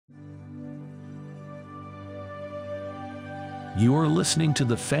You are listening to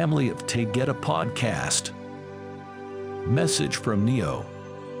the family of Taygeta Podcast. Message from Neioh,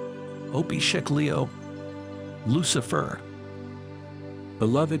 Oppisheklio, Lucifer.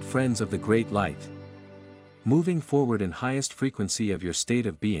 Beloved friends of the great light, moving forward in highest frequency of your state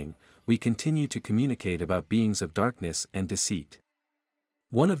of being, we continue to communicate about beings of darkness and deceit.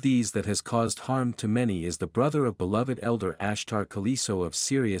 One of these that has caused harm to many is the brother of beloved elder Ashtar Kaliso of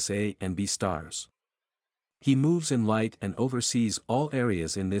Sirius A and B stars. He moves in light and oversees all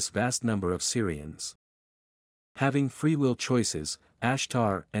areas in this vast number of Sirians. Having free will choices,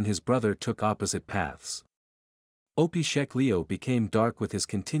 Ashtar and his brother took opposite paths. Oppisheklio became dark with his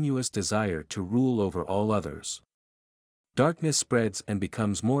continuous desire to rule over all others. Darkness spreads and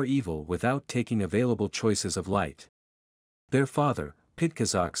becomes more evil without taking available choices of light. Their father,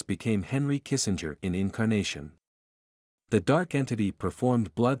 Pitkazox, became Henry Kissinger in incarnation. The dark entity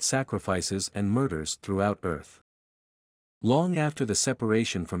performed blood sacrifices and murders throughout Earth. Long after the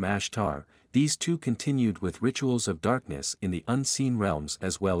separation from Ashtar, these two continued with rituals of darkness in the unseen realms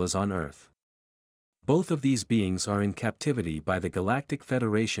as well as on Earth. Both of these beings are in captivity by the Galactic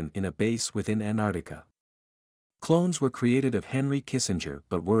Federation in a base within Antarctica. Clones were created of Henry Kissinger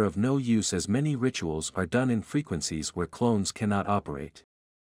but were of no use as many rituals are done in frequencies where clones cannot operate.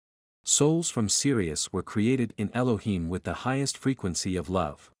 Souls from Sirius were created in Elohim with the highest frequency of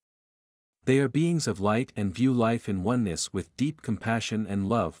love. They are beings of light and view life in oneness with deep compassion and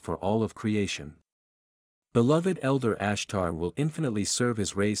love for all of creation. Beloved Elder Ashtar will infinitely serve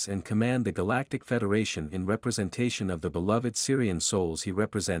his race and command the Galactic Federation in representation of the beloved Sirian souls he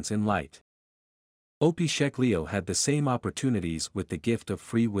represents in light. Oppisheklio had the same opportunities with the gift of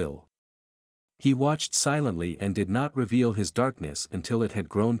free will. He watched silently and did not reveal his darkness until it had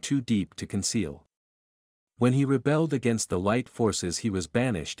grown too deep to conceal. When he rebelled against the light forces, he was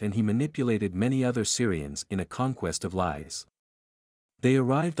banished and he manipulated many other Sirians in a conquest of lies. They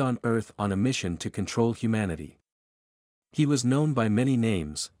arrived on Earth on a mission to control humanity. He was known by many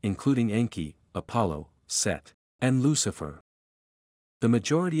names, including Enki, Apollo, Set, and Lucifer. The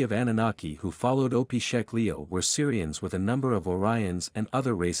majority of Anunnaki who followed Oppisheklio were Sirians with a number of Orions and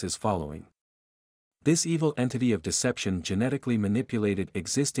other races following. This evil entity of deception genetically manipulated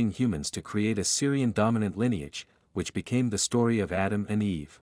existing humans to create a Sirian dominant lineage, which became the story of Adam and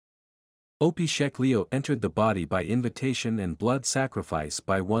Eve. Oppisheklio entered the body by invitation and blood sacrifice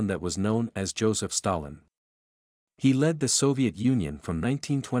by one that was known as Joseph Stalin. He led the Soviet Union from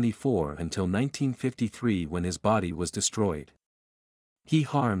 1924 until 1953 when his body was destroyed. He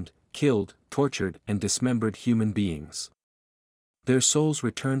harmed, killed, tortured and dismembered human beings. Their souls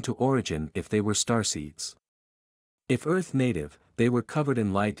returned to origin if they were starseeds. If Earth native, they were covered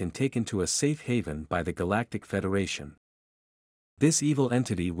in light and taken to a safe haven by the Galactic Federation. This evil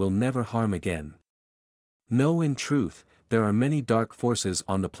entity will never harm again. No, in truth, there are many dark forces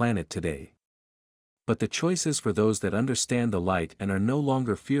on the planet today. But the choices for those that understand the light and are no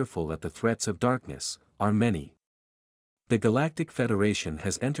longer fearful at the threats of darkness, are many. The Galactic Federation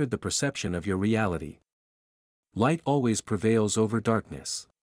has entered the perception of your reality. Light always prevails over darkness.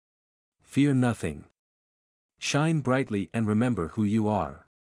 Fear nothing. Shine brightly and remember who you are.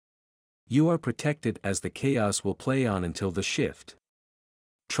 You are protected as the chaos will play on until the shift.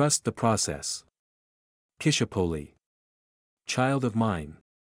 Trust the process. Kishapoli. Child of mine.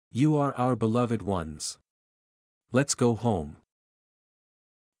 You are our beloved ones. Let's go home.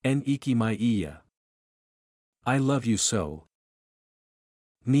 En iki mai iya. I love you so.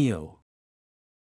 Neioh.